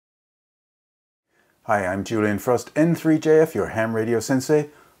Hi, I'm Julian Frost, N3JF, your Ham Radio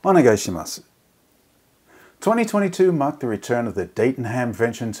Sensei. Onegaishimasu. 2022 marked the return of the Dayton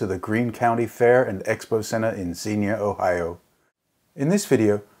Hamvention to the Greene County Fair and Expo Center in Xenia, Ohio. In this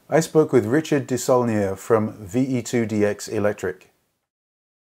video, I spoke with Richard Desaulniers from VE2DX Electronic.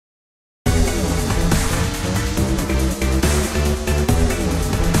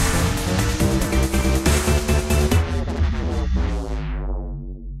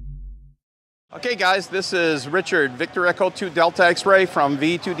 Okay guys, this is Richard, Victor Echo 2 Delta X-Ray from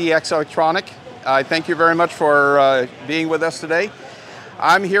VE2DX Electronic. I thank you very much for being with us today.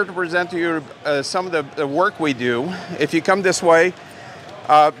 I'm here to present to you some of the work we do. If you come this way,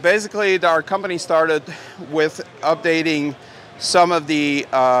 basically our company started with updating some of the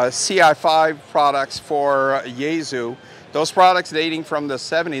CI5 products for Yaesu. Those products dating from the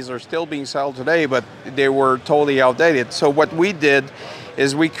 70s are still being sold today, but they were totally outdated. So what we did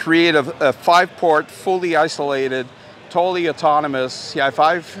is we created a 5-port, fully isolated, totally autonomous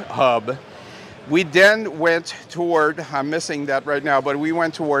CI5 hub. We then went toward, I'm missing that right now, but we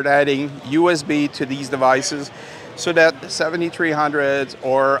went toward adding USB to these devices so that 7300s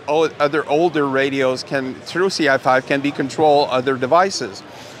or other older radios can, through CI5, can be controlled other devices.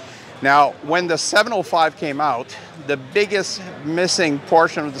 Now, when the 705 came out, the biggest missing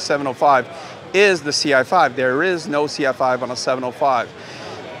portion of the 705 is the CI5. There is no CI5 on a 705.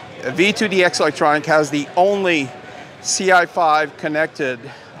 VE2DX Electronic has the only CI5 connected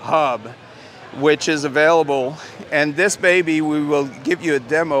hub which is available, and this baby we will give you a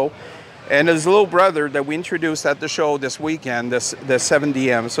demo, and his little brother that we introduced at the show this weekend, the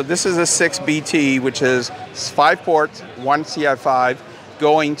 7DM. So this is a 6BT, which is 5-port, 1 CI5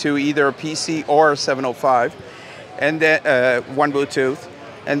 going to either a PC or a 705, and then 1 Bluetooth.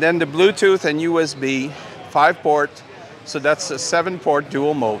 And then the Bluetooth and USB, 5-port, so that's a 7-port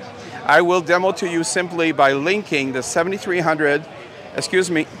dual mode. I will demo to you simply by linking the 7300,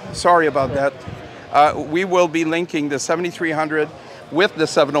 excuse me, sorry about that. We will be linking the 7300 with the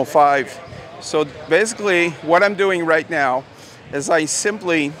 705. So basically what I'm doing right now is I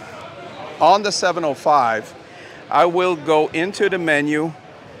simply, on the 705, I will go into the menu,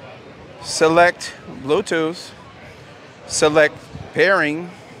 select Bluetooth, select pairing,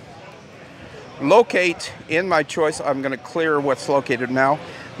 locate in my choice, I'm going to clear what's located now,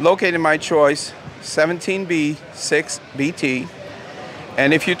 locate in my choice 17B 6BT,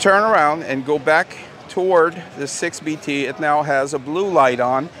 and if you turn around and go back toward the 6BT, it now has a blue light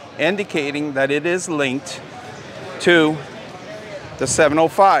on indicating that it is linked to the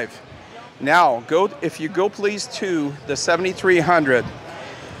 705. Now if you go please to the 7300,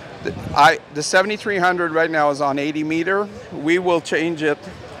 the 7300 right now is on 80 meter. We will change it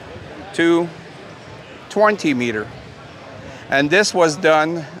to 20 meter. And this was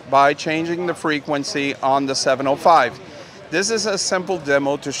done by changing the frequency on the 705. This is a simple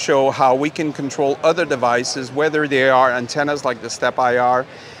demo to show how we can control other devices, whether they are antennas like the Step IR,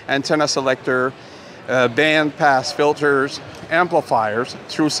 antenna selector, band pass filters, amplifiers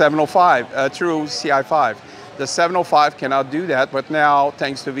through 705, through CI5. The 705 cannot do that, but now,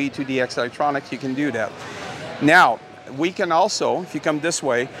 thanks to VE2DX Electronics, you can do that. Now, we can also, if you come this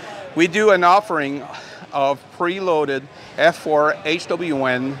way, we do an offering of preloaded F4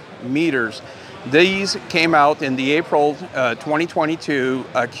 HWN meters. These came out in the April 2022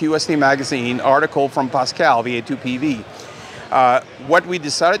 QST magazine article from Pascal, VA2PV. What we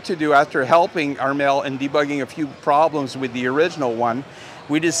decided to do after helping Armel and debugging a few problems with the original one,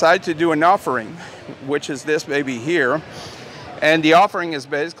 we decided to do an offering, which is this baby here. And the offering is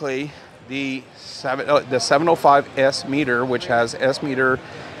basically the 705S meter, which has S meter,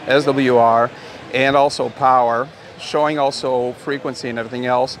 SWR, and also power, showing also frequency and everything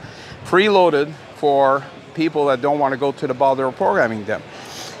else, preloaded for people that don't want to go to the bother of programming them.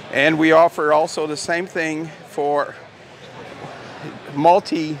 And we offer also the same thing for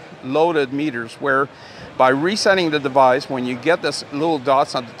multi-loaded meters, where by resetting the device, when you get this little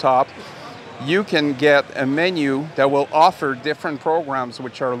dots on the top, you can get a menu that will offer different programs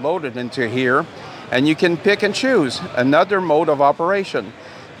which are loaded into here, and you can pick and choose another mode of operation.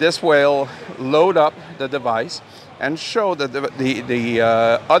 This will load up the device and show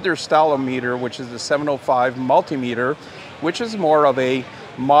the other style of meter, which is the 705 multimeter, which is more of a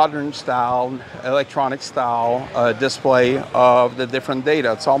modern style, electronic style display of the different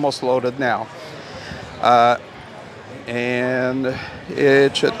data. It's almost loaded now. And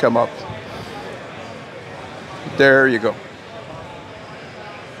it should come up. There you go.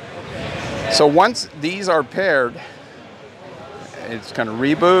 So once these are paired, it's going to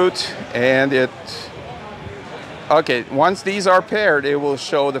reboot, and it Okay, once these are paired, it will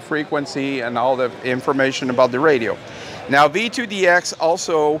show the frequency and all the information about the radio. Now VE2DX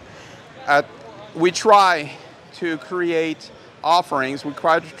also, we try to create offerings, we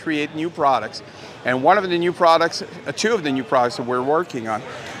try to create new products. And one of the new products, two of the new products that we're working on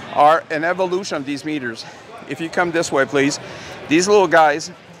are an evolution of these meters. If you come this way, please. These little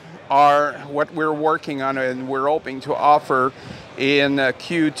guys are what we're working on and we're hoping to offer in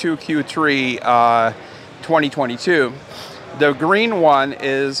Q2, Q3 2022. The green one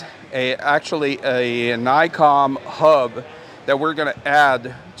is actually an ICOM hub that we're going to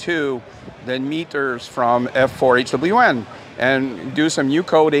add to the meters from F4HWN and do some new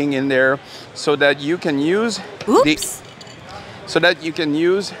coding in there so that you can use the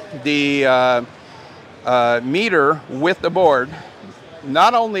meter with the board,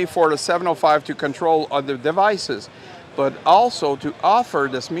 not only for the 705 to control other devices, but also to offer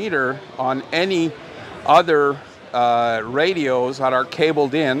this meter on any other radios that are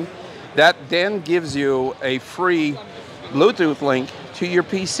cabled in. That then gives you a free Bluetooth link to your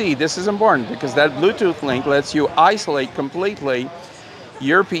PC. This is important because that Bluetooth link lets you isolate completely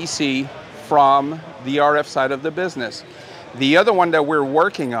your PC from the RF side of the business. The other one that we're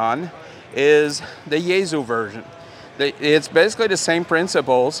working on is the Yaesu version. It's basically the same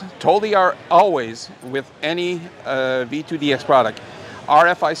principles, totally are always with any VE2DX product.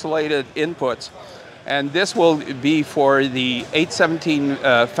 RF isolated inputs. And this will be for the 817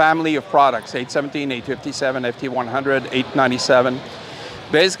 family of products, 817, 857, FT100, 897.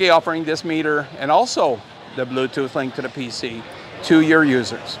 Basically offering this meter and also the Bluetooth link to the PC to your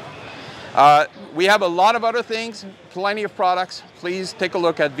users. We have a lot of other things, plenty of products. Please take a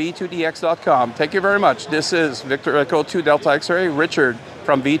look at VE2DX.com. Thank you very much. This is Victor Echo 2 Delta X-Ray, Richard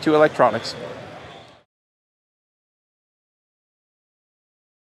from VE2 Electronics.